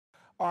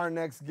Our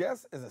next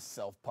guest is a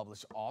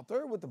self-published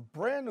author with a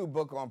brand new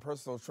book on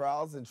personal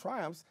trials and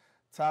triumphs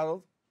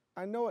titled,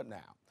 I Know It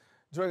Now.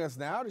 Joining us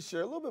now to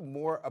share a little bit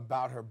more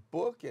about her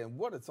book and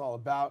what it's all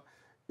about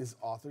is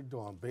author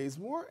Dawn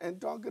Bazemore. And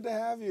Dawn, good to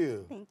have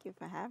you. Thank you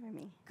for having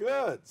me.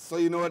 Good. So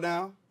you know it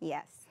now?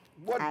 Yes.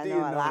 What I do know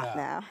you a know lot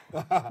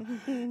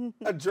now?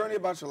 A journey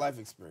about your life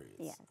experience.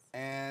 Yes.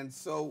 And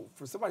so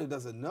for somebody who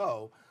doesn't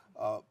know,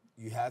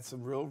 you had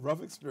some real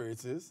rough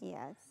experiences.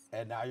 Yes.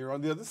 And now you're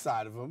on the other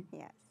side of them.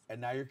 Yes. And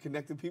now you're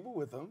connecting people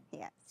with them.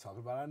 Yes. Talk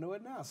about I Know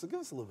It Now. So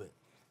give us a little bit.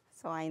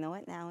 So I Know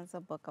It Now is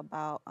a book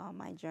about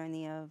my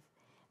journey of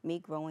me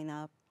growing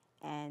up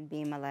and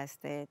being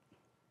molested.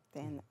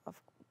 Then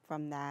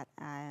from that,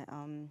 I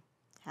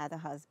had a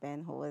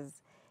husband who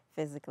was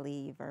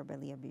physically,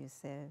 verbally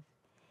abusive.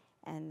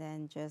 And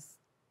then just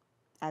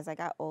as I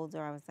got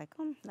older, I was like,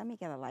 let me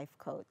get a life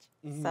coach.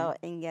 So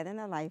in getting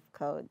a life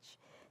coach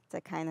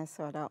to kind of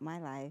sort out my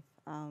life,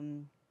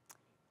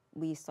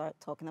 we start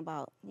talking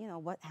about,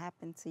 what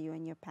happened to you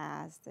in your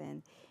past.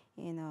 And,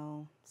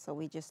 so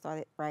we just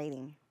started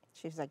writing.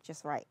 She was like,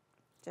 just write,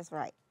 just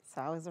write.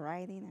 So I was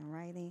writing and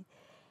writing.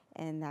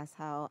 And that's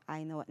how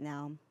I Know It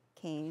Now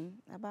came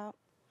about.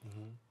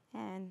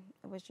 And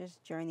it was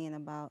just journeying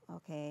about,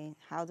 okay,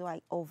 how do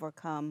I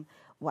overcome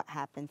what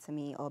happened to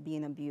me or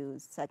being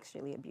abused,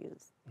 sexually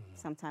abused?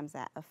 Sometimes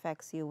that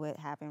affects you with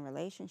having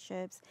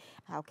relationships.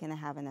 How can I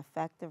have an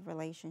effective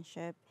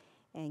relationship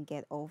and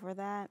get over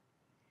that?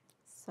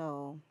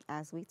 So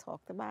as we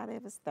talked about it,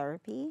 it was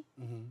therapy.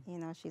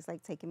 She's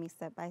like taking me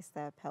step by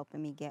step,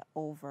 helping me get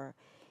over,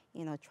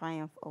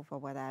 triumph over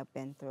what I've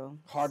been through.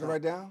 Hard to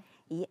write down?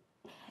 Yeah,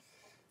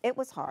 it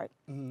was hard.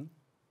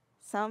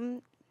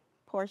 Some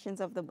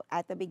portions of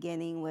at the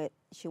beginning,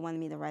 she wanted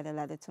me to write a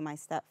letter to my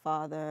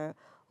stepfather,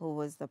 who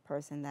was the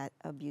person that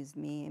abused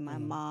me, and my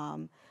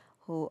mom,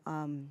 who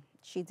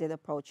she did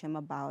approach him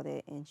about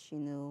it, and she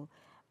knew,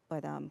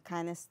 but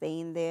kind of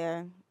staying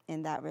there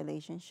in that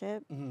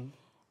relationship.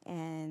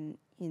 And,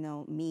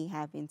 me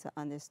having to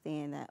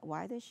understand that,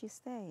 why did she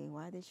stay?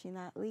 Why did she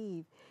not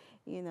leave?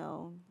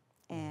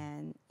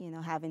 And,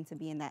 having to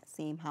be in that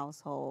same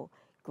household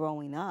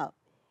growing up.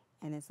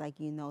 And it's like,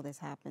 this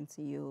happened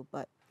to you,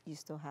 but you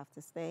still have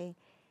to stay.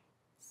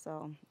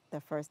 So the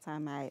first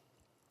time I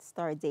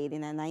started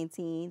dating at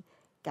 19,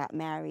 got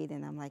married,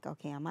 and I'm like,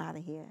 okay, I'm out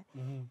of here.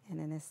 And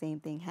then the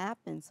same thing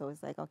happened. So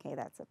it's like, okay,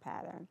 that's a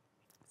pattern.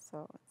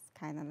 So it's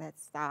kind of,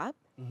 let's stop,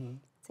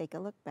 take a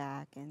look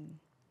back. And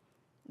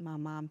my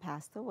mom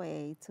passed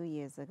away 2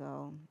 years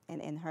ago.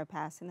 And in her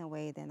passing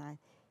away, then I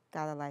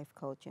got a life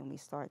coach, and we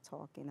started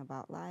talking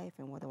about life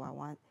and what do I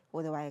want,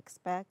 what do I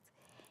expect.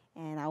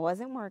 And I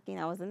wasn't working.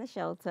 I was in the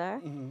shelter.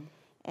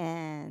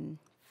 And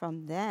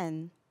from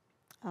then,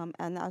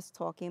 and I was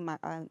talking,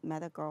 I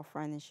met a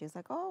girlfriend, and she was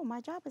like, oh,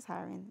 my job is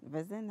hiring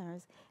visiting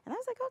nurse. And I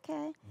was like,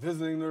 okay.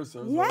 Visiting nurse.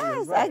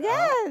 Yes,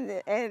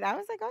 again. And I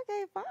was like,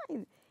 okay,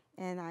 fine.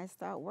 And I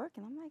start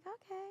working. I'm like,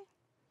 okay.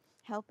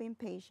 Helping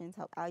patients.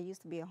 I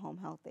used to be a home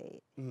health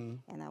aide,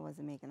 and I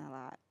wasn't making a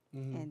lot.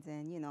 And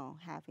then,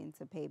 having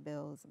to pay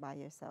bills by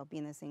yourself,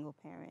 being a single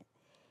parent.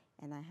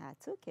 And I had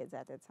 2 kids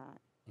at the time.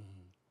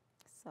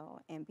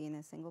 So, and being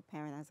a single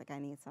parent, I was like, I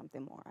need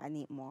something more. I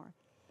need more.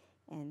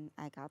 And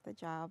I got the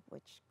job,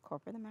 which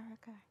corporate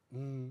America.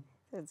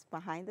 So it's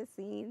behind the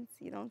scenes.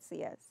 You don't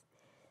see us.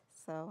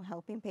 So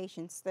helping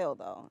patients still,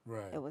 though.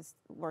 Right. It was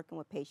working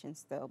with patients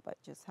still,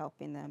 but just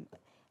helping them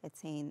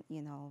attain,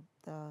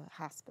 the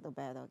hospital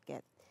bed or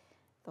get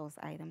those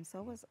items. So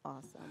it was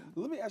awesome.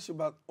 Let me ask you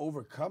about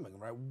overcoming,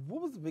 right?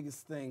 What was the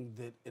biggest thing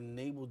that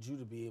enabled you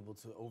to be able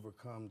to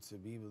overcome to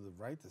be able to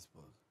write this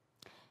book?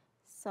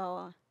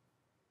 So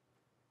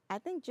I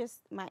think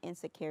just my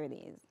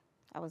insecurities.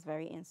 I was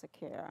very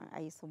insecure.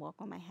 I used to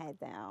walk with my head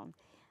down,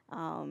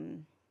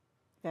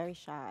 very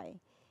shy.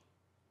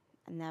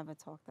 I never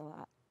talked a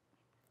lot.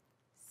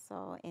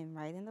 So in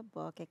writing the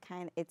book,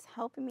 it's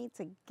helping me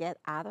to get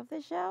out of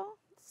the shell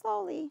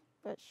slowly,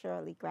 but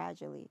surely,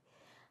 gradually.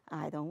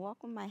 I don't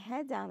walk with my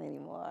head down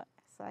anymore,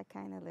 so I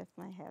kind of lift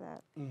my head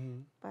up.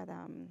 But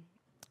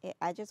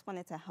I just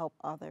wanted to help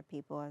other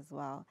people as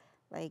well.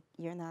 Like,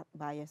 you're not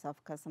by yourself,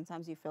 because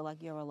sometimes you feel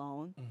like you're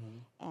alone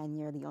and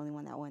you're the only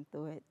one that went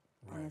through it.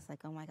 Right. And it's like,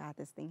 oh my God,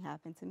 this thing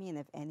happened to me. And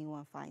if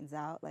anyone finds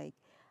out, like,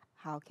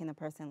 how can a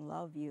person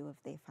love you if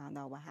they found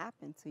out what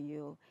happened to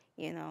you,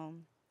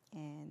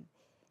 And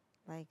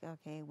like,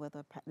 okay, will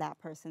that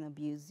person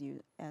abuse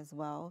you as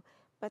well?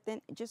 But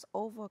then just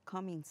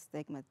overcoming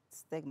stigma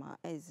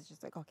is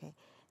just like, okay,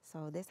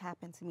 so this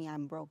happened to me,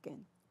 I'm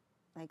broken.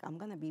 Like, I'm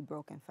going to be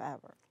broken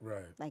forever.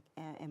 Right. Like,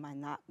 am I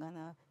not going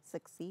to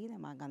succeed?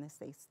 Am I going to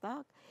stay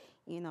stuck?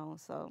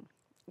 So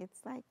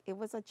it's like, it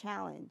was a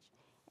challenge.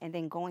 And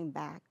then going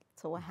back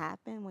to what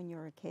happened when you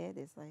were a kid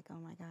is like, oh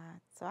my God.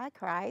 So I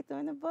cried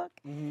during the book,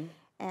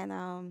 and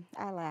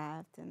I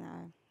laughed, and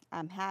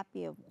I'm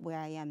happy of where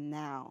I am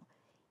now.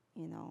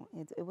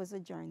 It was a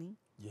journey.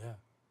 Yeah.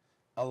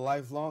 A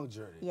lifelong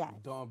journey. Yes.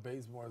 Dawn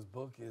Bazemore's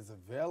book is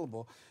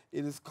available.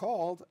 It is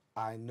called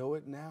I Know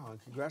It Now.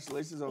 And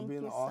congratulations on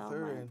being the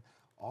author and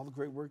all the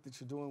great work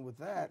that you're doing with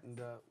that, and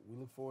we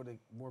look forward to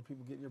more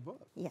people getting your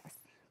book. Yes.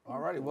 All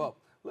righty. Well,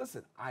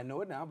 listen, I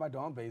Know It Now by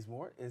Dawn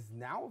Bazemore is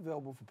now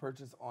available for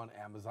purchase on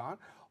Amazon.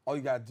 All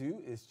you got to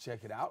do is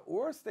check it out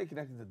or stay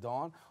connected to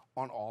Dawn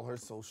on all her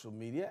social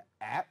media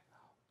at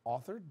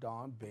Author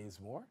Dawn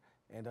Bazemore,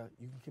 and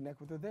you can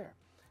connect with her there.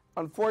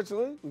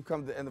 Unfortunately, we've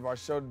come to the end of our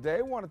show today.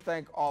 I want to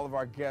thank all of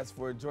our guests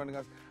for joining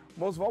us.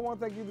 Most of all, I want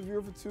to thank you, the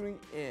viewer, for tuning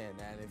in.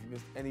 And if you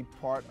missed any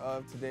part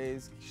of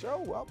today's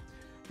show, well,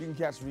 you can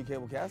catch the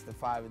Recablecast at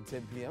 5 and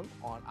 10 p.m.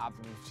 on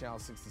Optimus Channel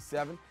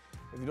 67.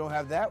 If you don't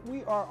have that,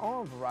 we are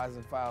on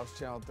Verizon Files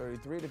Channel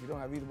 33. And if you don't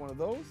have either one of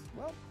those,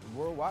 well, the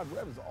World Wide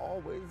Web is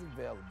always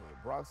available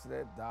at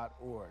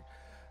bronxnet.org.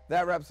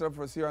 That wraps it up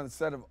for us here on the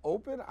set of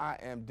Open. I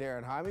am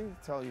Daren Jaime,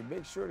 telling you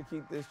make sure to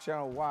keep this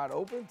channel wide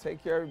open.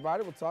 Take care,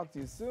 everybody. We'll talk to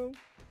you soon.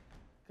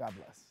 God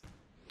bless.